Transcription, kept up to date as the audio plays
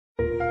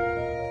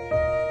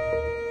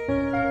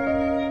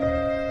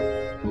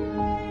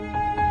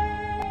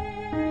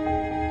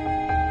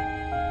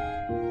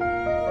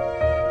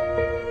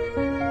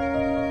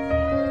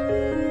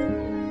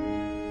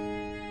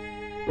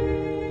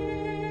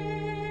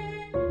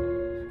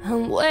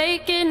I'm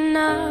waking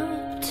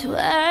up to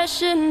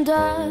ash and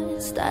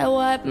dust. I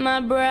wipe my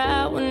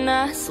brow and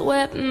I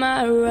sweat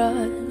my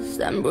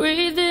rust. I'm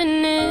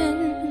breathing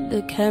in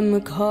the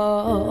chemicals.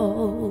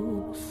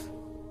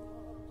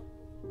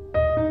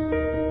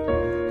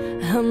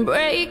 I'm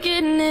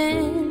breaking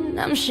in,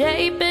 I'm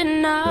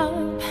shaping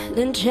up,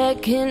 then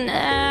checking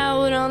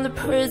out on the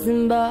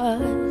prison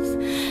bus.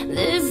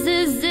 This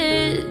is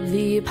it,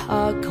 the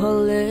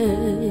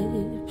apocalypse.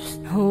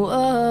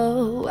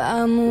 Whoa,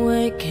 I'm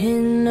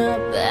waking up,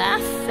 I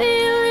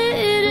feel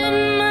it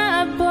in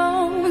my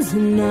bones,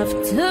 enough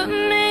to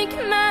make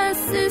my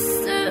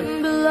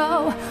system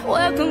blow.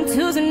 Welcome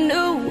to the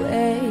new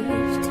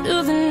age,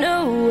 to the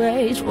new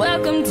age.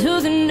 Welcome to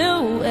the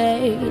new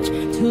age,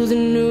 to the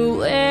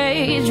new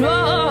age. Whoa,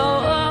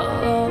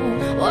 whoa,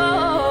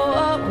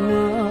 whoa,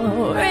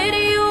 whoa.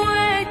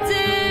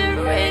 Radioactive,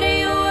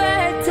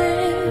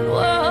 radioactive.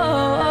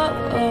 Whoa,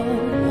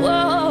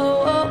 whoa,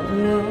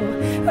 whoa.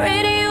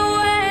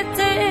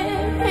 Radioactive,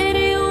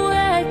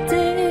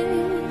 radioactive.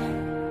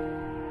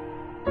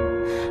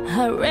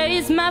 I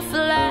raise my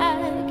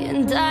flag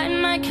and dye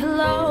my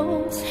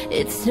clothes.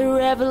 It's a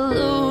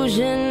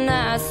revolution,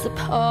 I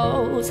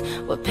suppose.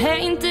 We're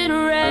painted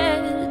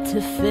red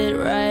to fit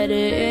right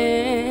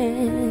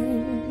in.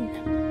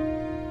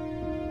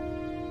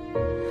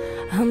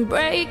 I'm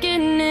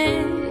breaking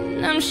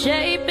in, I'm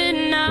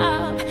shaping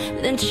up,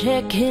 then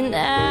checking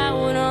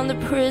out on the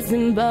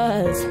prison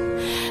bus.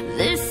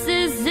 This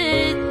is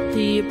it,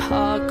 the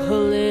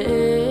apocalypse.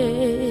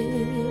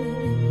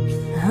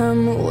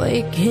 I'm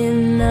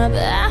waking up,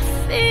 I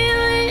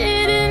feel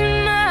it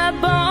in my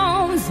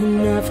bones,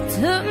 enough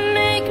to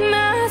make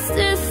my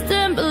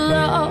system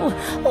blow.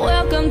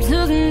 Welcome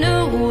to the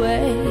new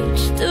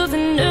age, to the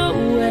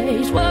new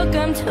age.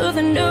 Welcome to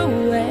the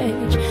new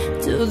age,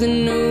 to the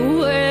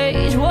new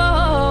age. Whoa,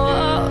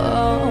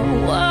 whoa,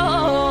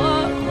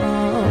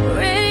 whoa.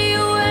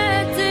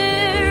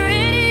 Radioactive,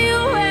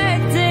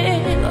 radioactive.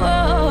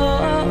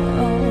 Whoa,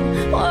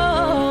 whoa,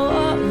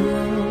 whoa.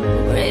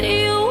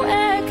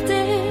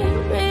 Radioactive,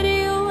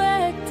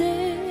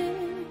 radioactive.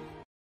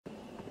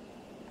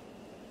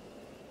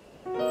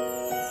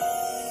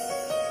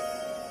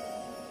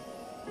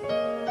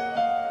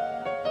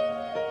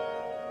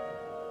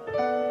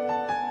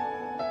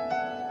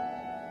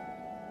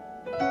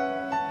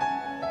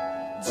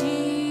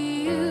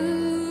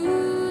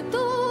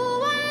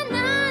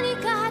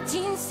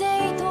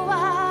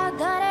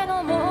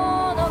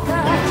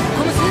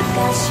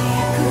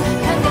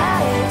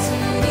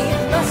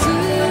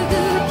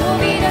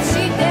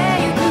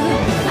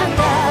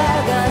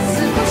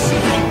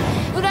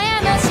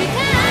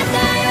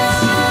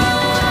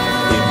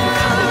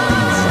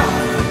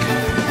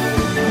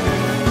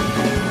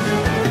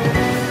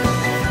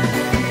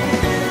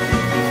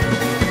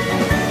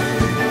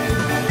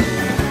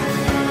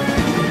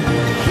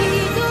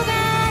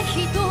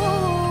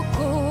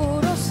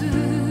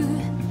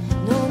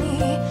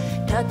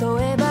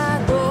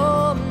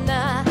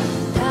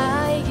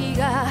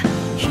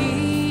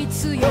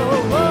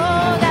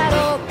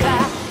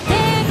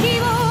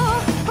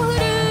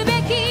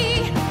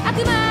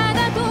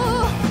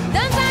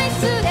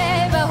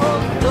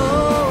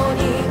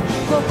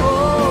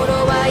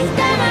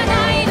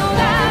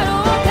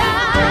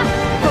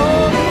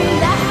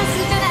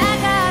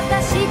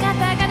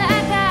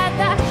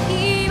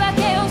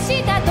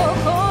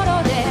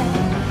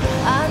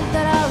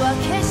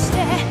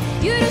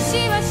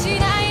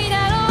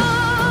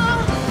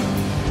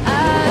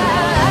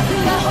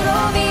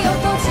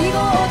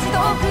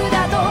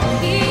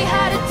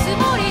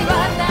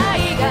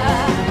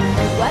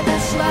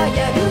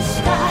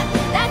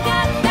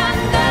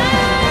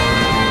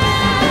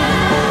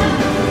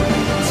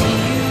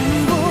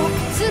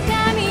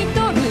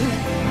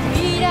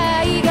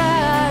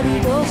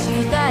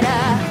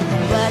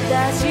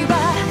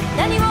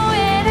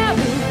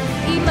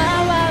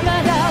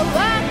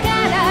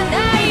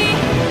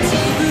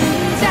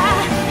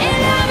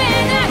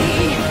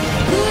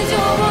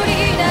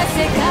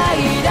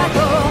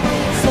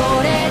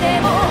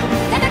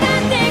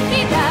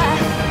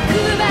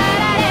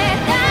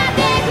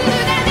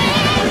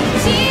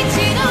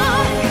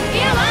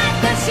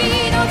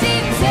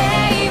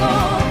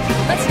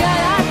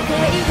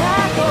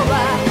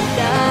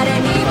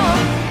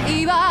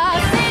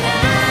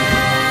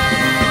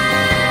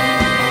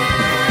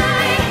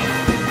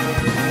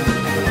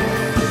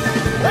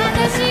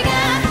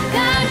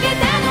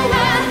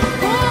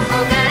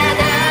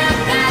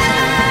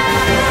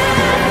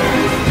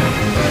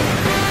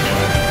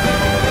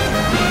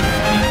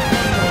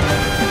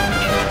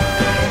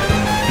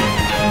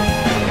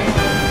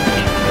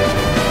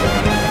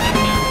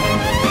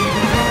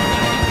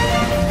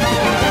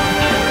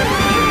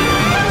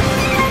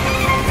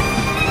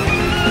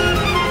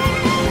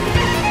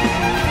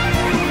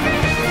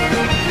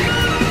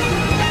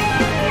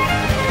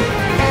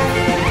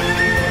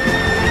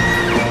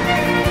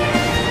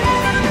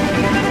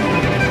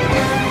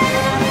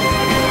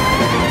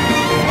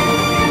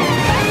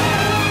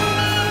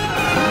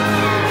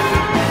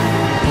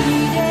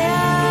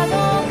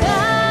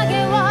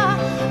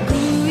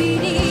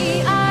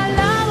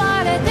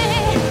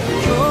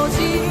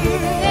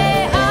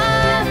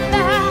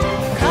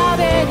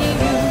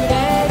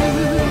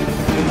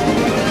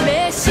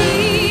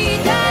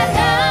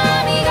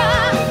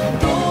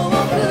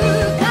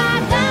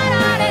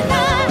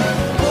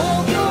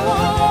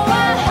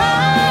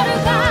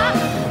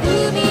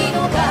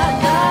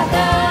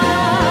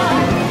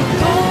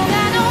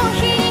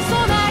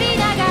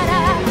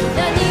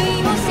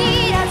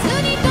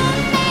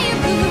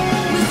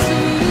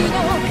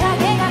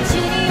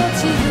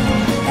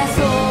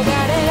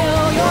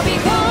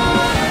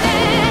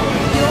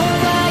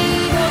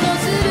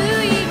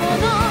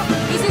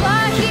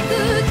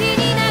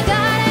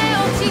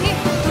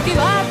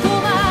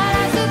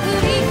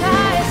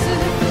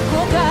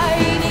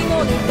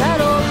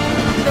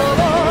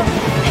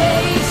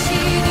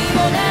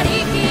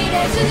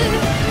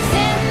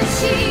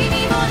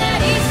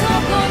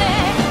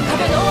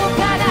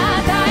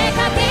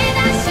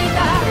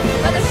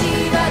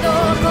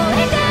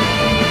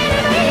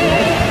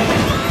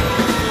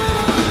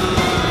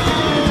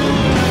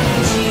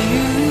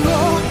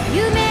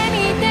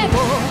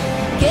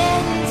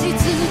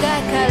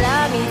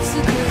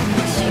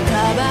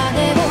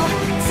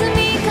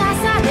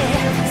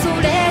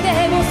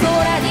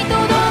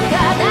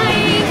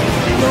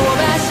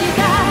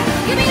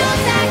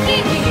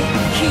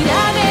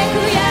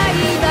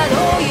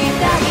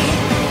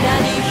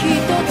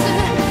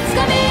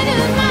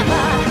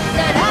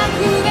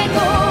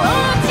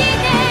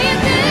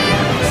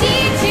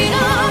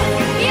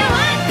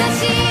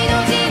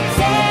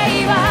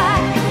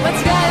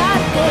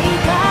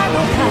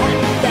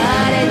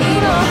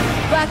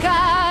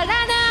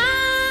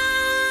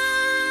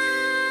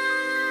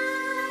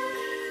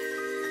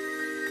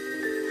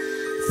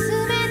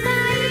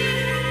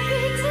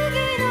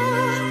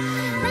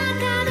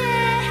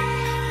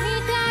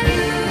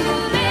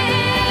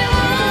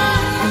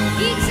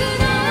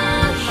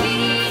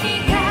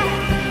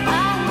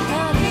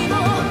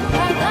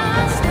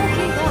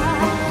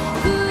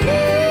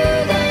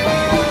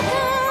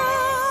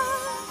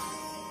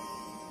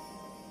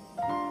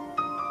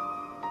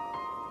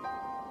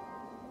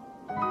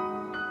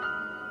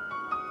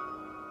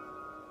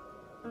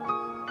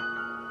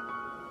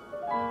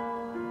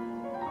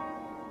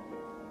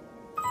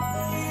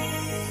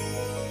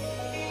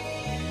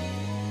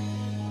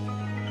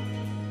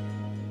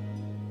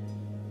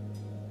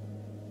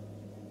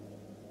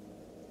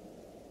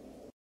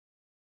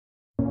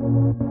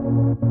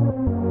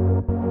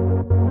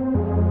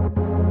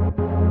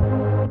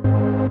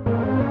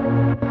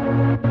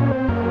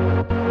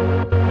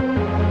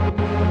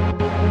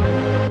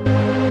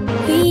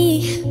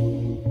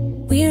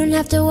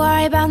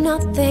 worry about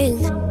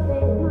nothing,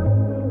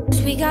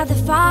 'cause we got the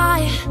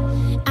fire,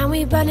 and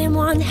we burning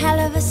one hell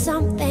of a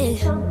something.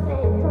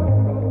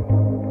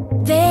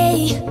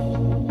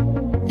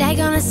 They're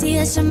gonna see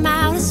us from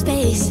outer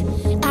space,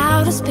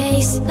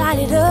 light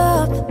it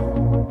up,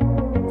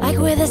 like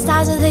we're the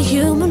stars of the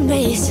human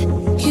race,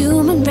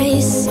 human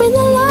race. When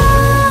the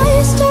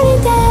lights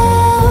turning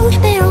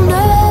down, they don't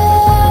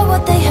know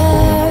what they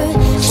heard.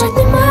 Strike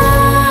the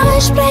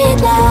march, play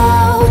it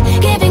loud,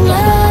 giving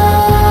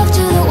love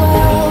to the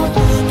world.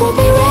 We'll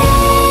be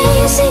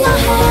raising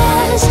our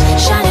hands,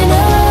 shining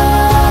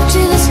up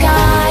to the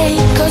sky,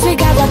 'cause we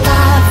got the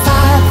fire,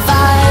 fire,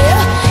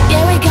 fire.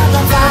 Yeah, we got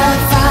the fire,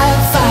 fire,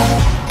 fire.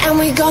 And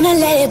we're gonna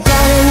let it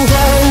burn,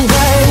 burn,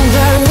 burn,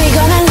 burn. We're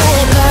gonna let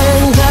it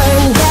burn,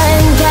 burn,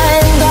 burn,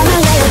 burn. Gonna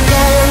let it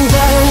burn,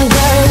 burn,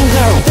 burn,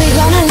 burn. We're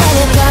gonna let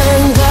it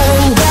burn,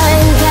 burn,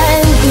 burn,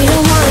 burn. We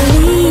don't wanna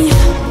leave,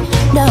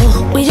 no,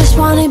 we just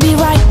wanna be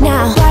right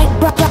now,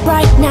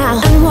 right now.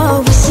 And what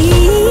we see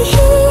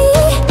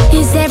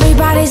is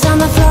everybody's on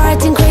the floor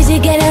acting crazy,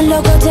 getting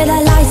loco till the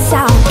lights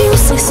out.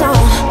 Music's on,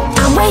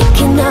 I'm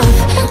waking up.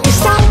 We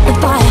start the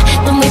fire,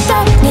 then we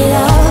burn it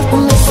up.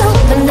 When we're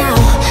sober now,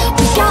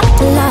 we got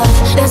the love.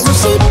 There's no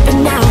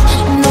sleeping now,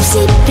 no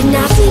sleeping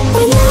now.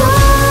 When the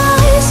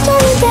lights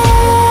turn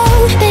down,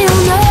 they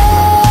don't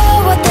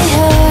know what they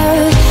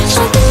heard.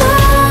 Strike the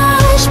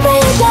march, play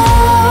it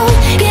loud,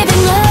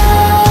 giving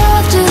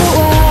love to the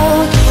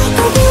world.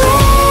 We'll be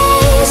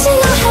raising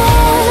our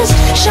hands,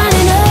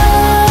 shining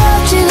up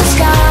to the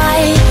sky,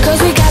 'cause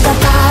we got the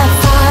fire,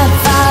 fire,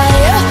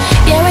 fire.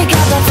 Yeah, we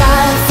got the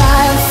fire,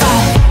 fire,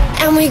 fire.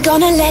 And we're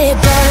gonna let it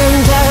burn,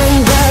 burn,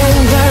 burn,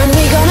 burn.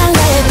 We're gonna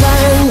let it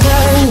burn,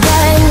 burn,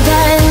 burn,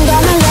 burn.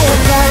 Gonna let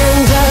it burn,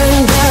 burn,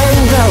 burn,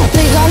 burn.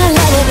 We're gonna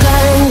let it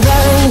burn,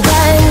 burn,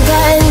 burn,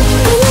 burn.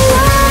 When the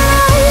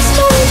lights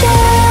turn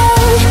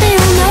down, they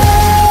don't know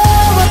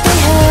what they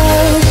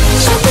heard.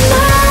 Strike the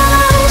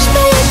march,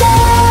 play it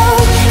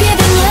loud,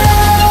 giving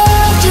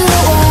love to the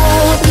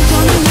world. We're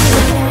gonna let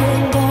it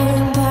burn,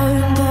 burn,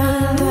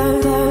 burn, burn,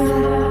 burn,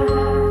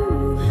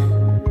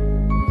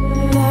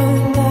 burn,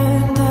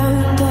 burn, burn,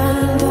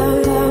 burn, burn,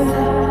 burn.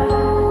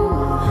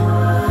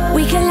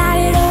 We can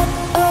light it up,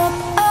 up,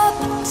 up,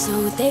 so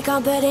they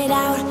can't put it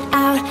out,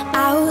 out,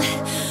 out.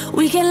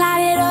 We can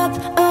light it up,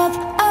 up,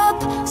 up,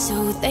 so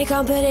they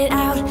can't put it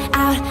out,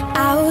 out,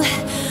 out.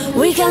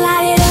 We can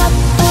light it up,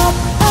 up,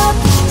 up,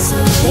 so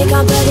they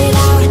can't put it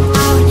out,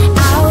 out,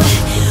 out.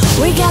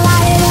 We can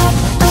light it up,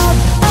 up,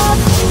 up,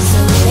 so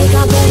they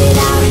can't put it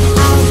out,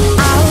 out,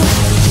 out.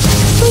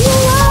 When the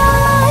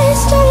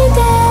lights turn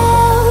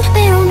down,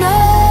 they don't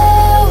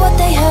know what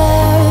they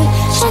heard.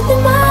 Strike the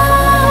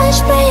march,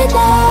 play it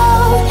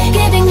loud,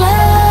 giving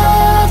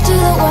love to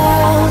the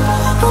world.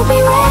 We'll be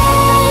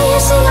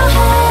raising our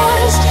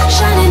hands,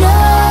 shining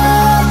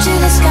up to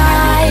the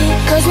sky,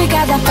 'cause we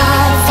got the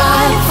fire,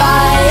 fire,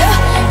 fire.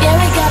 Yeah,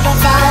 we got the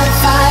fire,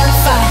 fire,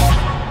 fire.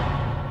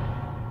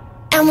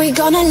 And we're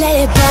gonna let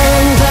it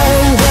burn,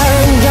 burn,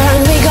 burn, burn.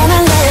 We're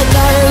gonna let it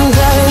burn,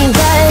 burn,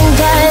 burn,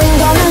 burn.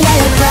 Gonna let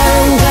it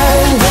burn,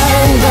 burn,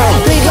 burn, burn.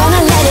 We're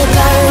gonna let it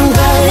burn,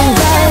 burn,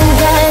 burn,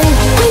 burn.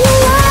 When the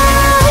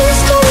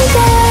lights turn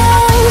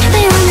down,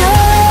 they don't know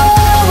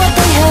what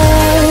they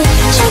heard.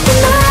 Strike the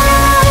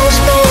march,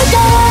 play it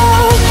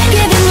loud,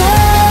 giving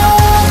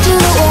love to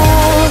the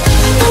world.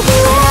 We'll be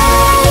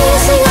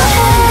raising our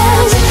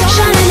hands,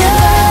 shining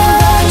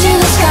up to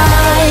the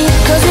sky,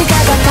 'cause we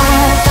got the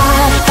fire,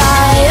 fire,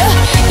 fire.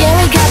 Yeah,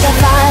 we got the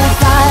fire,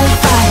 fire,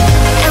 fire.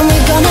 And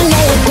we're gonna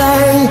let it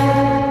burn.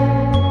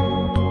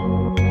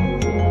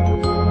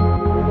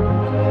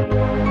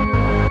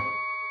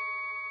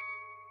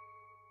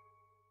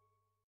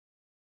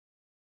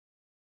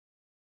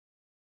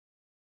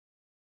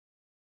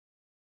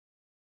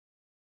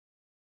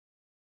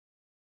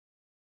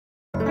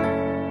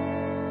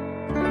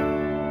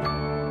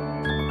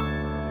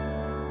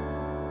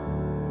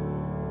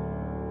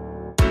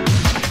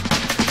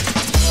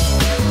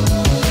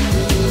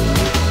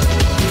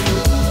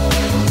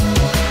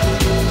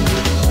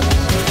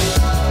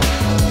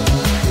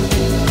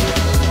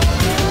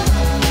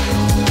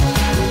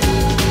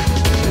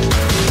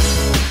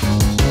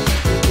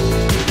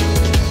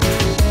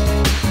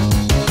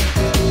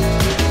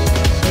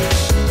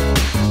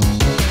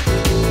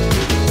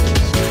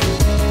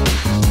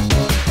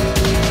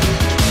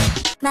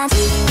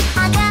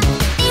 마지막에